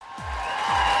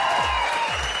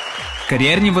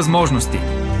Кариерни възможности.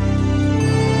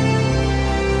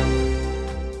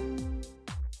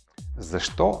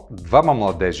 Защо двама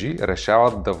младежи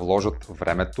решават да вложат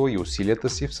времето и усилията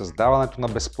си в създаването на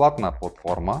безплатна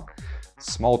платформа?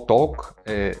 SmallTalk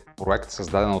е проект,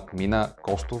 създаден от Мина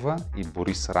Костова и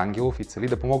Борис Рангелов и цели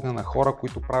да помогне на хора,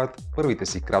 които правят първите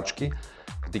си крачки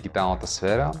в дигиталната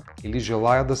сфера или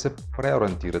желаят да се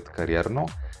преориентират кариерно.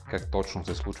 Как точно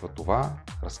се случва това,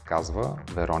 разказва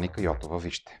Вероника Йотова.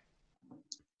 Вижте.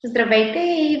 Здравейте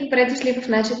и добре дошли в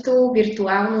нашето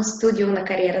виртуално студио на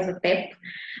Кариера за теб.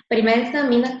 При мен са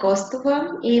Мина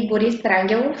Костова и Борис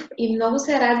Рангелов и много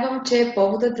се радвам, че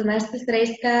поводът за нашата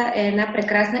среща е една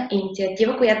прекрасна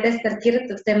инициатива, която те стартират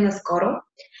съвсем наскоро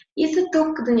и са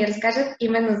тук да ни разкажат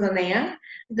именно за нея.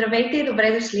 Здравейте и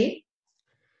добре дошли!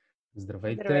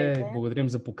 Здравейте. Благодарим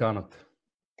за поканата.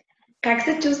 Как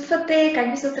се чувствате?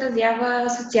 Как ви се отразява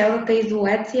социалната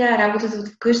изолация, работата от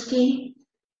вкъщи?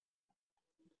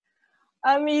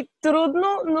 Трудно,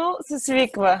 но се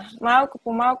свиква. Малко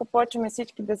по малко почваме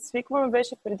всички да се свикваме.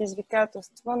 Беше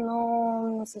предизвикателство,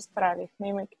 но се справихме,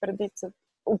 имайки предвид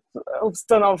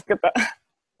обстановката.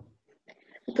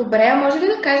 Добре, а може ли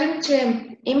да кажем, че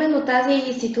именно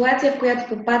тази ситуация, в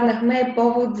която попаднахме, е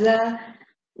повод за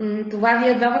това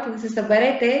вие двамата да се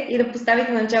съберете и да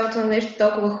поставите началото на нещо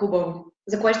толкова хубаво,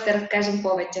 за което ще разкажем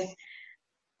повече?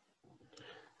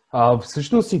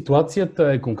 Всъщност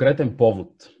ситуацията е конкретен повод.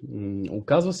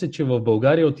 Оказва се, че в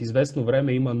България от известно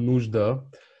време има нужда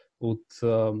от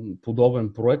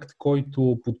подобен проект,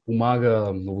 който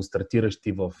подпомага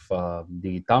новостартиращи в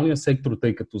дигиталния сектор,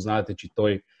 тъй като знаете, че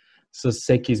той с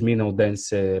всеки изминал ден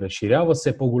се разширява.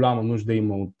 Все по-голяма нужда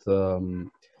има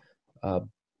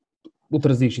от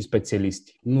различни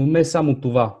специалисти. Но не само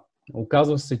това.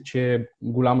 Оказва се, че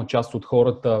голяма част от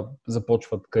хората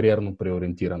започват кариерно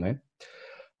преориентиране.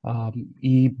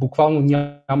 И буквално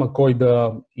няма кой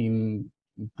да им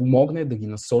помогне, да ги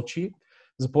насочи.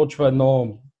 Започва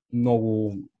едно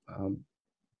много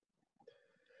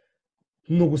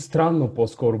странно,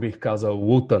 по-скоро бих казал,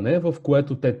 лутане, в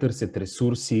което те търсят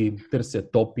ресурси,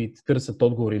 търсят опит, търсят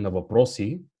отговори на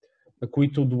въпроси, на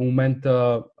които до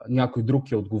момента някой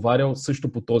друг е отговарял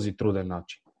също по този труден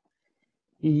начин.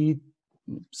 И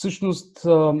всъщност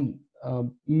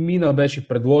Мина беше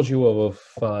предложила в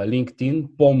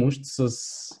LinkedIn помощ с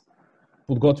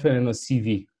подготвяне на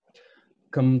CV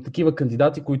към такива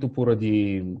кандидати, които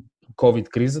поради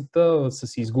COVID-кризата са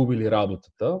си изгубили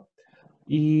работата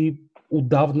и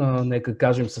отдавна, нека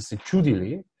кажем, са се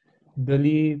чудили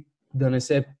дали да не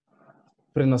се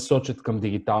пренасочат към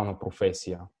дигитална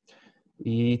професия.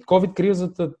 И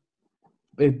COVID-кризата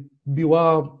е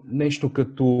била нещо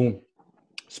като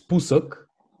спусък,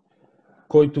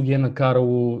 който ги е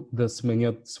накарало да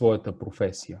сменят своята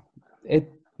професия.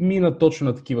 Мина точно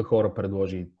на такива хора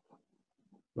предложи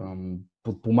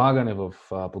подпомагане в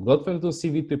подготвянето на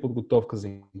CV-то и подготовка за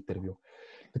интервю.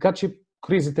 Така че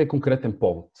кризата е конкретен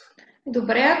повод.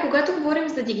 Добре, а когато говорим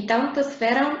за дигиталната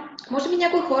сфера, може би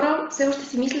някои хора все още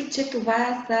си мислят, че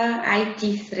това са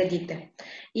IT средите.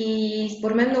 И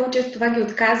според мен много често това ги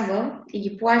отказва и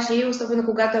ги плаши, особено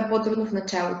когато е по-трудно в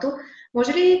началото.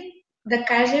 Може ли да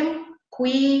кажем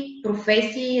кои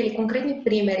професии или конкретни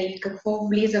примери, какво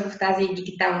влиза в тази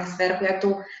дигитална сфера,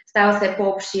 която става все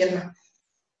по-обширна?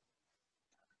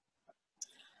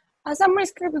 Аз само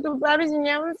исках да добавя,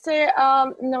 извинявам се,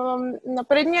 на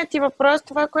предния ти въпрос,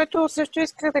 това, което също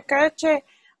исках да кажа, че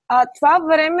това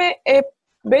време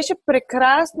беше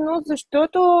прекрасно,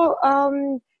 защото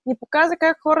ни показа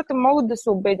как хората могат да се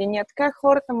обединят, как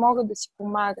хората могат да си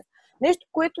помагат. Нещо,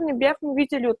 което не бяхме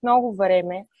видели от много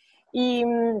време. И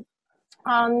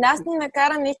нас ни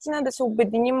накара наистина да се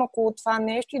обединим около това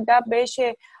нещо. И да,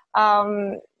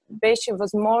 беше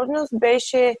възможност,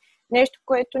 беше нещо,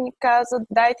 което ни каза,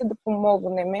 дайте да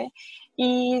помогнем.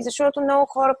 И защото много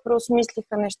хора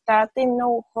преосмислиха нещата и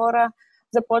много хора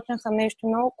започнаха нещо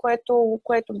ново,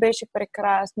 което беше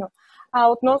прекрасно.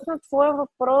 Относно твоя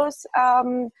въпрос,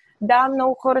 да,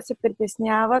 много хора се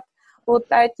притесняват от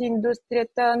IT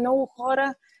индустрията. Много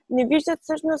хора не виждат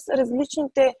всъщност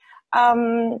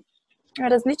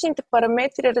различните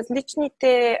параметри,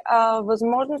 различните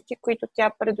възможности, които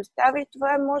тя предоставя. И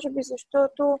това е може би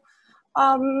защото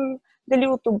дали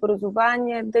от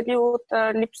образование, дали от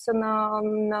липса на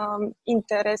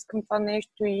интерес към това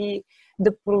нещо и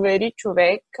да провери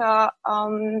човек.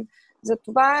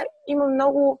 Затова има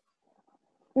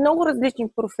много различни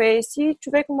професии.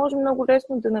 Човек може много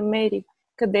лесно да намери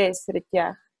къде е сред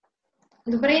тях.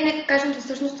 Добре, и нека кажем, че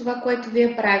всъщност това, което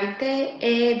вие правите,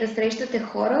 е да срещате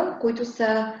хора, които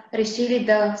са решили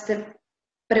да се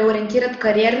преориентират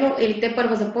кариерно или те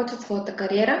първо започват своята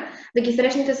кариера, да ги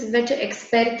срещнете с вече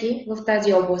експерти в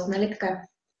тази област, нали така?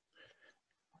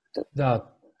 Да,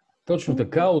 точно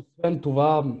така. Освен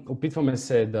това, опитваме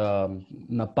се да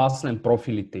напаснем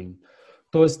профилите им.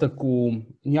 Тоест, ако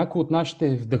някой от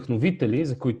нашите вдъхновители,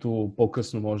 за които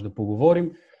по-късно може да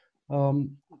поговорим,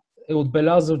 е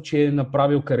отбелязал, че е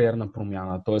направил кариерна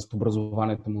промяна, т.е.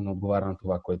 образованието му не отговаря на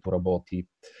това, което работи,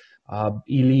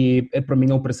 или е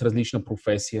преминал през различна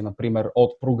професия, например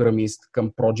от програмист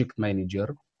към project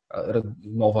manager,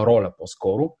 нова роля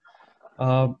по-скоро.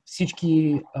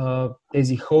 Всички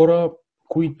тези хора,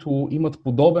 които имат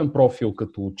подобен профил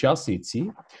като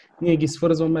участници, ние ги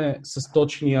свързваме с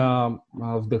точния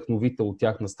вдъхновител от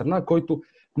тяхна страна, който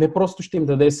не просто ще им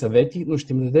даде съвети, но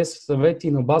ще им даде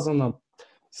съвети на база на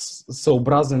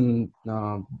съобразен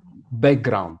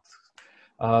бекграунд,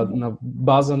 на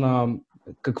база на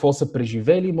какво са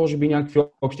преживели, може би някакви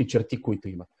общи черти, които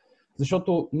имат.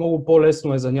 Защото много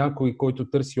по-лесно е за някой, който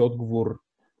търси отговор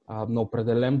на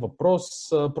определен въпрос,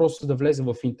 просто да влезе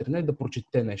в интернет, да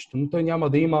прочете нещо. Но той няма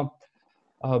да има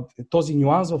този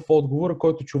нюанс в отговора,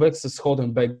 който човек с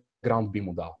сходен бекграунд би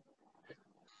му дал.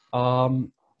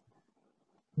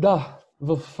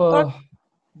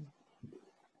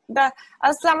 Да,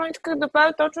 аз само исках да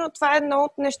добавя точно това е едно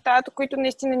от нещата, които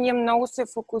наистина ние много се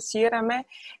фокусираме,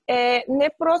 е не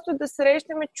просто да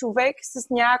срещаме човек с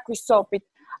някой с опит,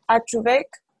 а човек,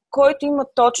 който има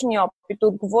точния опит, да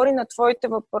отговори на твоите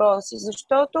въпроси,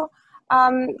 защото,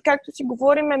 както си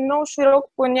говорим, е много широко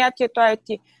понятието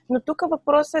IT, но тук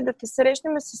въпросът е да те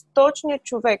срещнем с точния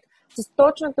човек, с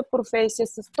точната професия,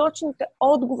 с точните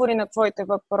отговори на твоите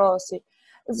въпроси,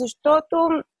 защото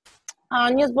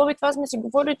ние с Боби това сме си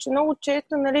говорили, че много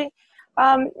често, нали,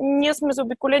 ние сме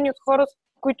заобиколени от хора,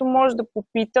 които може да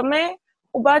попитаме,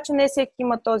 обаче не всеки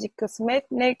има този късмет,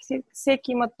 не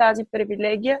всеки има тази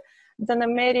привилегия да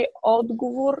намери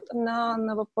отговор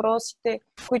на въпросите,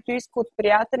 които иска от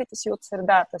приятелите си, от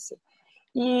средата си.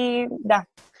 И да.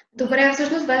 Добре,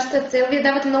 всъщност вашата цел, вие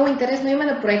давате много интересно име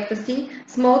на проекта си,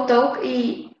 SmallTalk,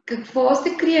 и какво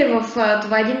се крие в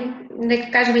това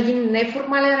нека кажем, един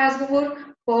неформален разговор,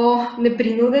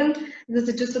 по-непринуден, да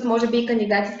се чувстват, може би, и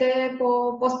кандидатите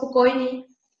по-спокойни.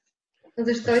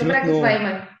 Защо избрахте това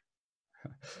име?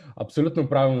 Абсолютно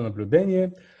правилно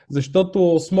наблюдение, защото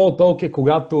SmallTalk е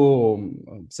когато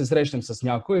се срещнем с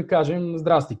някой и кажем: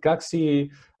 здрасти, как си?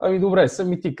 Ами добре,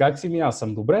 съм и ти, как си? Аз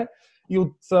съм добре. И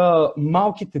от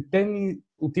малките теми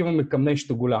отиваме към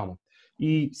нещо голямо.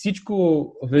 И всичко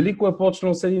велико е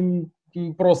почнало с един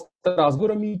прост разговор: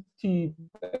 ами ти,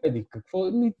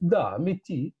 какво?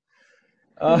 Ти.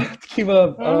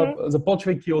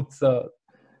 Започвайки от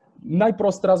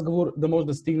най-прост разговор, да може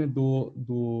да стигне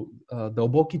до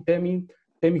дълбоки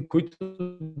теми, които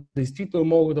действително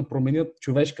могат да променят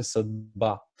човешка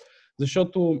съдба.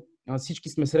 Защото всички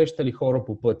сме срещали хора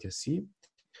по пътя си,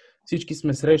 всички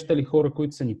сме срещали хора,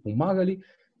 които са ни помагали,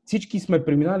 всички сме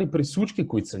преминали през случки,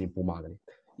 които са ни помагали.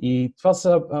 И това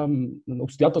са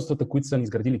обстоятелствата, които са ни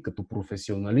изградили като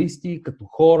професионалисти, като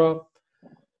хора.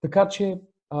 Така че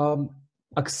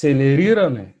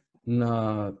акселериране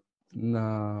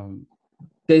на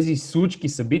тези случки,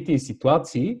 събития и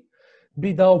ситуации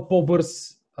би дал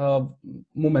по-бърз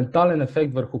моментален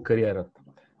ефект върху кариерата.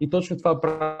 И точно това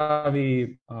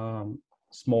прави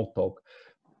SmallTalk.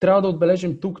 Трябва да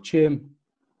отбележим тук, че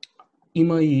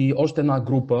има и още една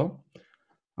група.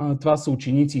 Това са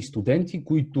ученици и студенти,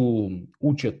 които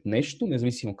учат нещо,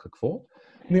 независимо какво,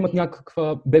 но имат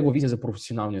някаква бегла визия за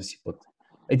професионалния си път.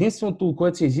 Единственото,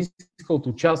 което се изиска от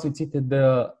участниците,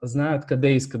 да знаят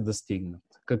къде искат да стигнат,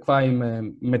 каква им е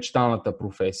мечтаната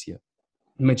професия,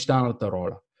 мечтаната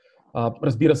роля.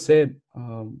 Разбира се,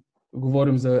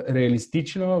 говорим за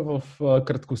реалистична в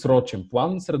краткосрочен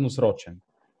план, средносрочен.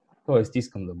 Тоест,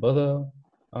 искам да бъда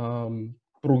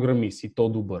програмист и то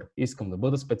добър. Искам да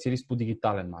бъда специалист по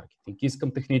дигитален маркетинг.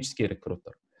 Искам технически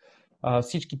рекрутър.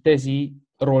 Всички тези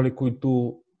роли,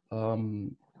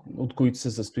 от които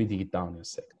се състои дигиталния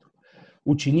сектор.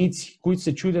 Ученици, които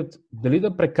се чудят дали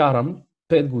да прекарам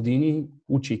 5 години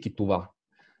учейки това.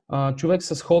 Човек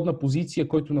с сходна позиция,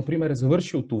 който, например, е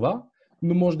завършил това,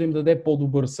 но може да им даде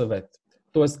по-добър съвет.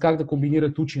 Тоест, как да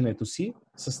комбинират ученето си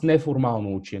с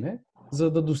неформално учене,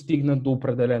 за да достигнат до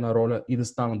определена роля и да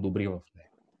станат добри в нея.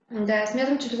 Да,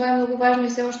 смятам, че това е много важно и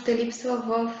все още липсва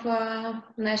в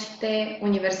нашите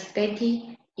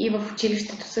университети и в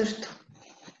училището също.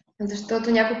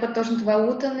 Защото някой път точно това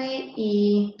лутане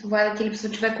и това да ти липсва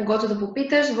човек, когото да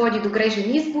попиташ, води до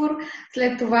грешен избор,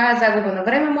 след това загуба на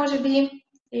време, може би.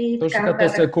 И точно така,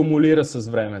 то се акумулира с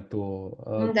времето.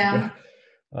 Да.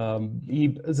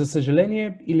 И за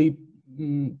съжаление, или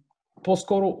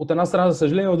по-скоро от една страна за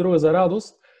съжаление, от друга за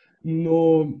радост,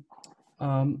 но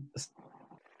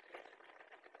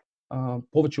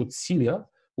повече от силия,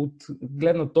 от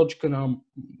гледна точка на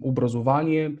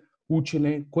образование,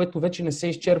 учене, което вече не се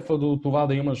изчерпва до това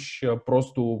да имаш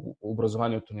просто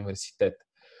образование от университет.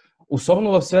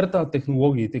 Особено в сферата на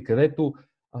технологиите, където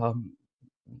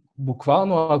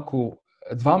буквално ако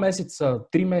 2 месеца,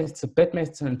 3 месеца, 5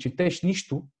 месеца не четеш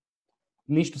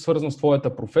нищо свързано с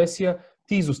твоята професия,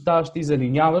 ти изоставаш, ти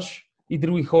залиняваш и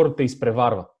други хора те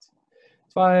изпреварват.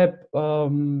 Това е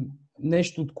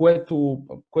нещо,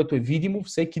 което е видимо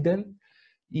всеки ден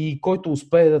и който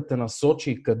успее да те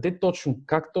насочи къде точно,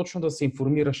 как точно да се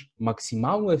информираш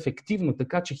максимално ефективно,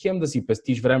 така че хем да си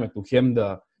пестиш времето, хем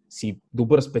да си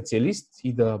добър специалист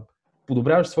и да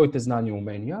подобряваш своите знания и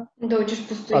умения. Да учиш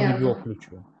постоянно. Това би било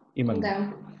ключово. Именно.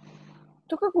 Да.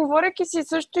 Тук, говорейки си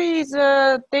също и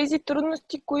за тези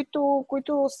трудности,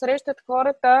 които срещат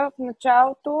хората в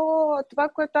началото, това,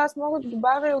 което аз мога да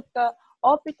добавя от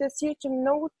опита си, е, че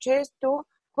много често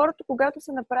хората, когато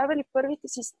са направили първите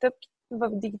си стъпки в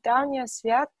дигиталния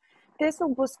свят, те се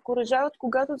обезкуражават,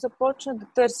 когато започнат да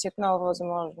търсят нова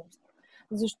възможност.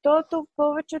 Защото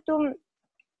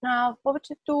в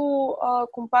повечето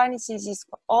компании се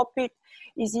изисква опит,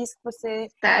 изисква се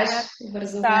стаж,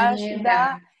 образование.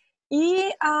 Да. И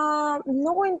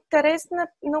много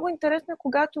интересно,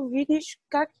 когато видиш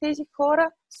как тези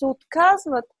хора се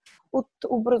отказват от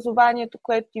образованието,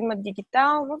 което имат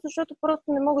дигитално, защото просто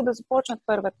не могат да започнат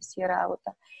първата си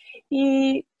работа.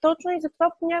 И точно и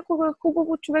затова понякога е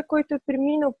хубаво човек, който е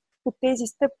преминал по тези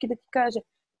стъпки, да ти каже,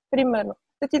 примерно,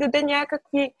 да ти даде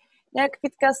някакви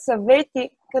така съвети,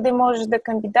 къде можеш да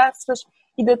кандидатстваш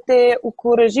и да те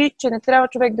окуражи, че не трябва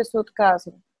човек да се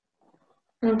отказва.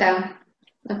 Да,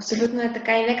 абсолютно е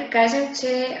така. И нека кажем,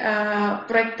 че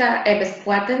проектът е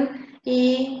безплатен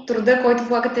и труда, който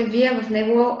влагате вие в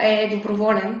него, е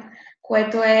доброволен,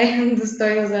 което е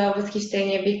достойно за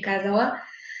възхищение, бих казала.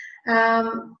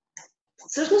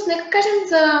 Всъщност, нека кажем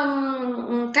за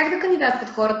как да кандидатстват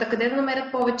хората, къде да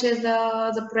намерят повече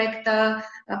за проекта.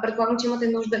 Предполагам, че имате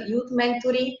нужда и от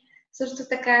ментори. Също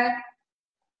така,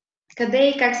 къде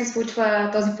и как се случва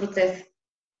този процес?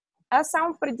 Аз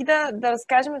само преди да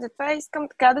разкажем за това, искам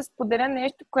така да споделя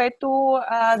нещо, което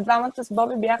двамата с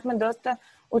Боби бяхме доста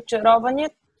очаровани.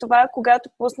 Това е когато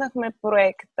пуснахме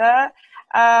проекта.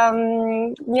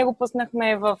 Ние го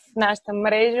пуснахме в нашата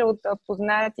мрежа от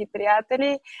познати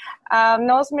приятели.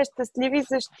 Много сме щастливи,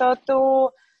 защото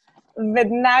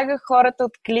веднага хората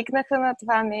откликнаха на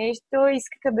това нещо,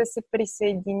 искаха да се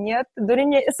присъединят. Дори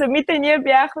самите ние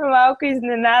бяхме малко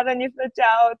изненадани в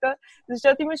началото,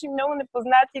 защото имаше много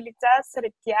непознати лица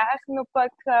сред тях, но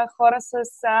пък хора с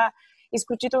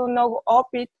изключително много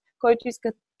опит, които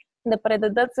искат да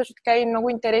предадат, също така и много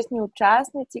интересни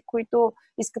участници, които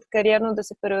искат кариерно да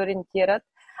се преориентират.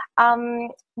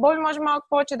 Боби може малко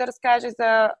повече да разкаже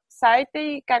за сайта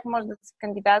и как може да се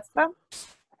кандидатства?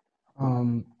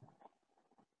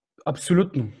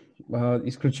 Абсолютно.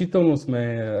 Изключително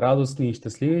сме радостни и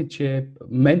щастливи, че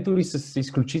ментори с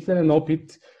изключителен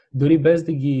опит, дори без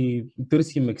да ги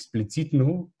търсим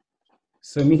експлицитно,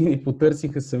 сами ни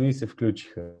потърсиха, сами се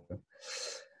включиха.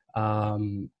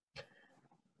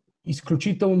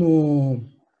 Изключително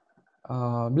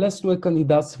лесно е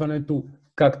кандидатстването,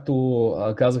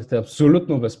 както казахте,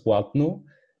 абсолютно безплатно,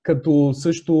 като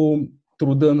също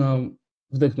труда на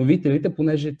вдъхновителите,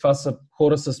 понеже това са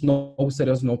хора с много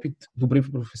сериозен опит,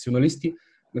 добри професионалисти,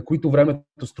 на които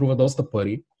времето струва доста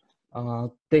пари.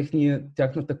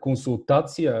 Тяхната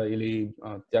консултация или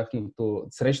тяхното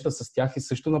среща с тях е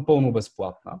също напълно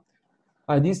безплатна.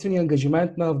 Единственият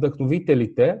ангажимент на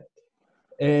вдъхновителите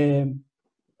е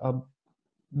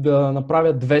да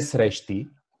направят 2 срещи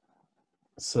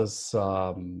с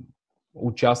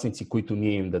участници, които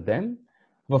ние им дадем,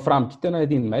 в рамките на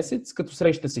 1 месец, като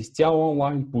среща се изцяло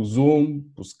онлайн, по Zoom,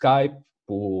 по Skype,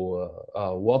 по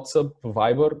WhatsApp,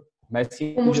 Viber,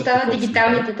 Messenger. Помощта на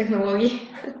дигиталните технологии.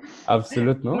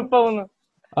 Абсолютно. Напълно.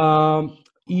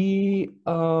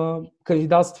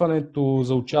 Кандидатстването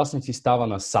за участници става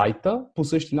на сайта. По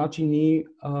същия начин и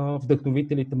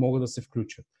вдъхновителите могат да се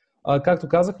включат. Както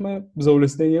казахме, за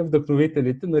улеснение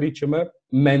вдъхновителите наричаме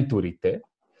менторите.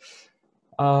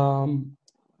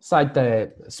 Сайта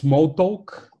е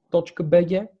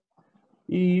SmallTalk.bg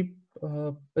и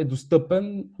е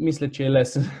достъпен, мисля, че е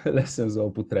лесен за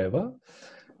употреба.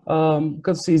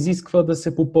 Като се изисква да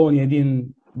се попълни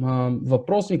един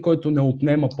въпросник, който не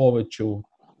отнема повече от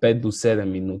 5 до 7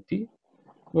 минути,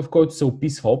 в който се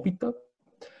описва опита.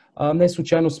 Не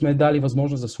случайно сме дали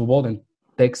възможност за свободен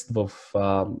текст в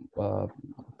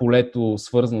полето,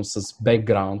 свързано с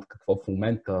бекграунд, какво в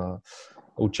момента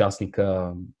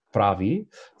участника прави,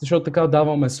 защото така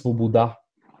даваме свобода.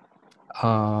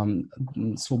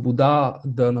 Свобода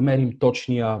да намерим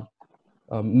точния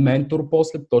ментор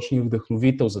после, точния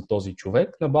вдъхновител за този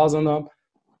човек на база на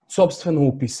собствено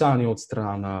описание от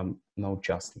страна на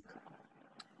участника.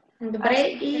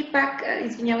 Добре, и пак,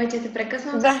 извинявай, че те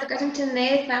прекъсвам, да кажем, че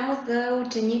не е само за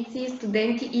ученици,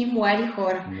 студенти и млади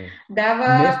хора.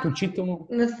 Дава включително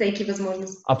на всеки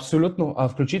възможност. Абсолютно.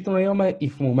 Включително имаме и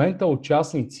в момента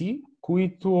участници,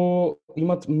 които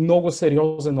имат много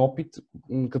сериозен опит,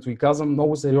 като ви казвам,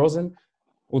 много сериозен,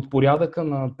 от порядъка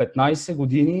на 15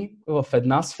 години в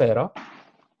една сфера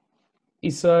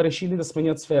и са решили да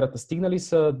сменят сферата. Стигнали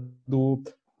са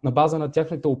на база на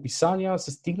тяхните описания,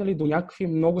 са стигнали до някакви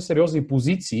много сериозни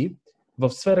позиции в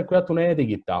сфера, която не е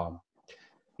дигитална.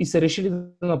 И са решили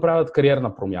да направят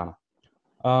кариерна промяна.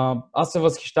 Аз се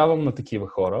възхищавам на такива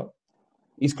хора.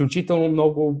 Изключително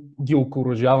много ги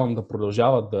окуражавам да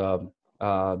продължават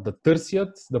да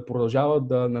търсят, да продължават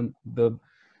да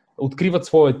откриват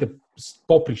своите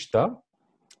поприща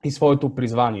и своето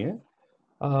призвание.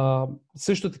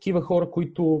 Също такива хора,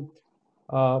 които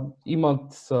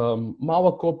имат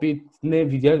малък опит,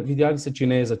 видяли се, че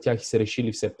не е за тях и са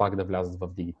решили все пак да влязат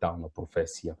в дигитална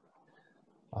професия.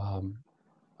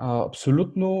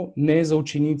 Абсолютно не е за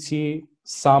ученици,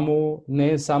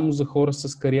 не е само за хора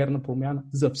с кариерна промяна,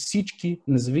 за всички,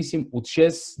 независим от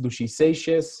 6 до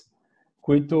 66,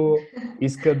 които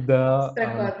искат да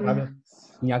направят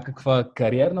някаква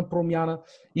кариерна промяна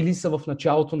или са в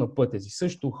началото на пътя си.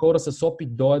 Също хора с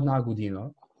опит до 1 година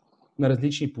на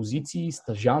различни позиции,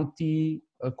 стажанти,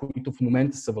 които в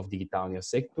момента са в дигиталния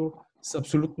сектор, са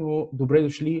абсолютно добре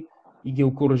дошли и ги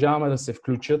окуражаваме да се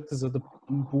включат, за да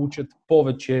получат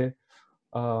повече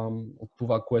от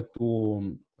това, което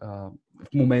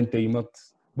в момента имат,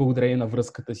 благодарение на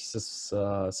връзката си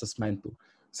с ментор.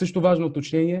 Също важно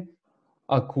уточнение,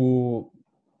 ако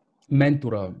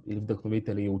ментора или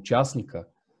вдъхновителя и участника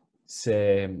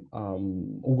се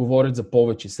уговорят за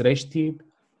повече срещи,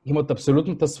 имат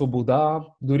абсолютната свобода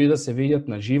дори да се видят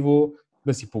на живо,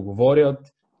 да си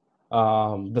поговорят,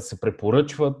 да се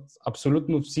препоръчват.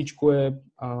 Абсолютно всичко е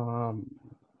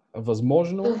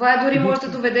възможно. Това дори може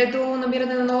да доведе до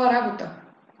намиране на нова работа.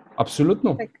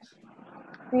 Абсолютно.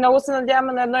 Много се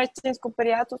надяваме на едно истинско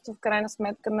приятелство, в крайна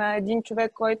сметка, на един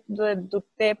човек, който да е до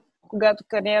теб, когато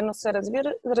кариерно се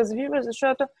развива,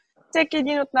 защото всеки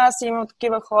един от нас има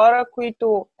такива хора,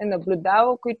 които е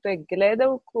наблюдавал, които е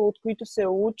гледал, от които се е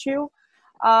учил.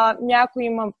 Някои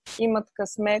имат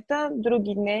късмета,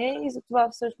 други не, и затова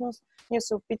всъщност ние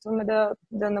се опитваме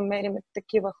да намерим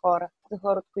такива хора, за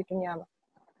хората, които няма.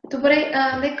 Добре,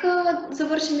 нека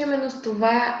завършим именно с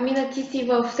това. Мина, ти си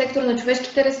в сектор на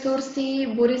човешките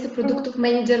ресурси, Борис е продуктов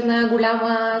менеджер на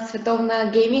голяма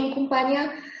световна гейминг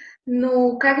компания,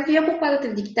 но как вие попадате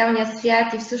в дигиталния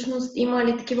свят и всъщност има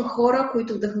ли такива хора,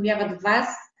 които вдъхновяват вас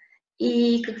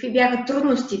и какви бяха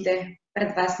трудностите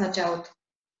пред вас в началото?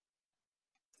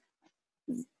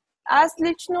 Аз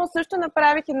лично също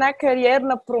направих една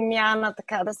кариерна промяна,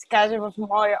 така да се каже, в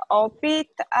моя опит.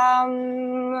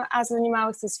 Аз се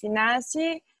занимавах с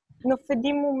финанси, но в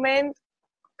един момент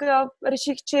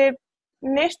реших, че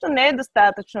нещо не е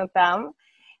достатъчно там.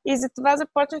 И затова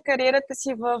започнах кариерата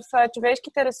си в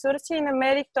човешките ресурси и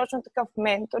намерих точно такъв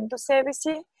ментор до себе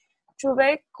си.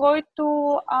 Човек,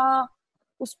 който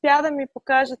успя да ми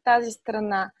покаже тази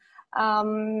страна.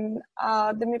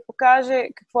 Да ми покаже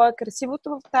какво е красивото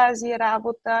в тази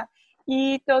работа,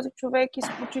 и този човек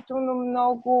изключително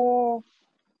много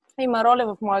има роля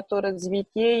в моето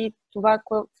развитие и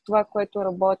това, което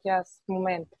работя аз в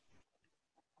момента.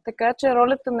 Така че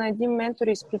ролята на един ментор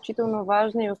е изключително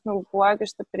важна и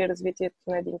основополагаща при развитието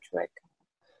на един човек.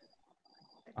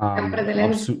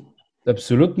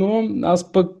 Абсолютно.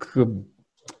 Аз пък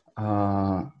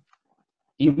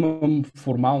имам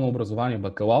формално образование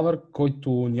бакалавър,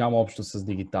 който няма общо с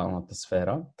дигиталната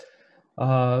сфера,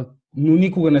 но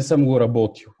никога не съм го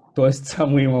работил. Тоест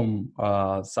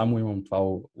само имам това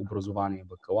образование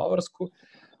бакалавърско,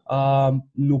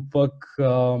 но пък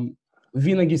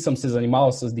винаги съм се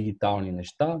занимавал с дигитални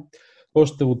неща.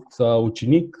 Още от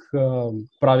ученик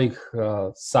правих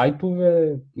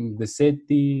сайтове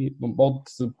от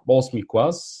 8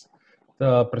 клас.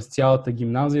 През цялата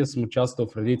гимназия съм участвал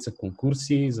в редица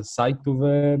конкурси за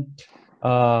сайтове.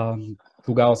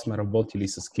 Тогава сме работили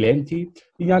с клиенти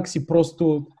и някакси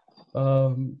просто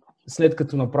след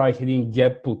като направих един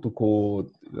геп от около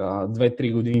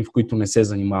 2-3 години, в които не се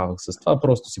занимавах с това,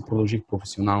 просто си продължих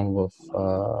професионално в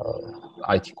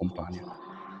IT компания.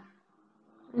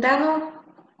 Да, но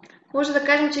Може да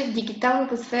кажем, че в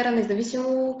дигиталната сфера,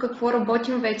 независимо какво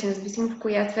работим вече, независимо в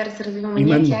коя сфера се развиваме,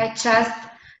 ние, тя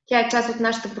е част от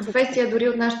нашата професия, дори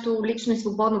от нашето лично и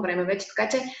свободно време вече, така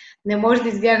че не може да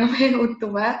избягаме от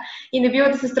това и не бива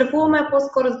да се страхуваме, а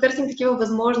по-скоро да търсим такива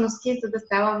възможности, за да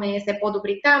ставаме все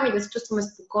по-добри там и да се чувстваме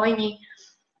спокойни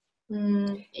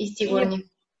и сигурни.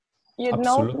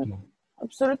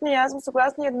 Абсолютно, и аз съм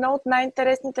съгласна. Едно от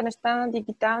най-интересните неща на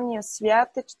дигиталния свят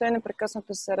е, че той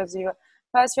непрекъснато се развива.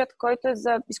 Това е свят, който е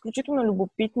за изключително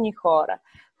любопитни хора.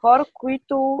 Хора,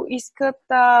 които искат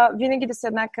винаги да са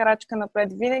една крачка напред,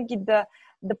 винаги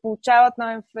да получават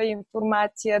нова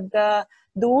информация,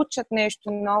 да учат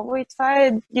нещо ново. И това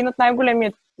е един от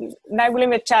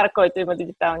най-големият чар, който има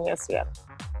дигиталния свят.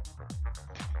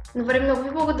 Добре, много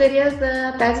ви благодаря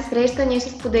за тази среща. Ние ще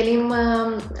споделим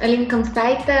линк към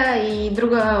сайта и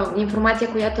друга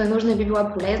информация, която е нужна и би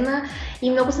била полезна.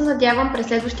 И много се надявам през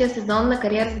следващия сезон на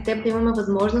Кариера за теб да имаме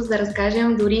възможност да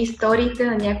разкажем дори историите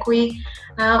на някои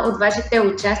от вашите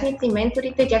участници,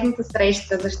 менторите, тяхната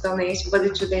среща. Защо не? Ще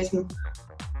бъде чудесно.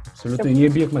 Абсолютно. И ние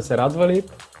бихме се радвали.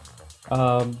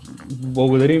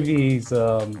 Благодарим ви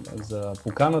за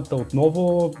поканата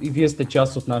отново и вие сте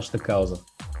част от нашата кауза.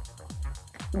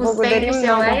 Успех ви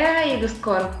желая и до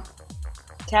скоро!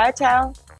 Чао, чао!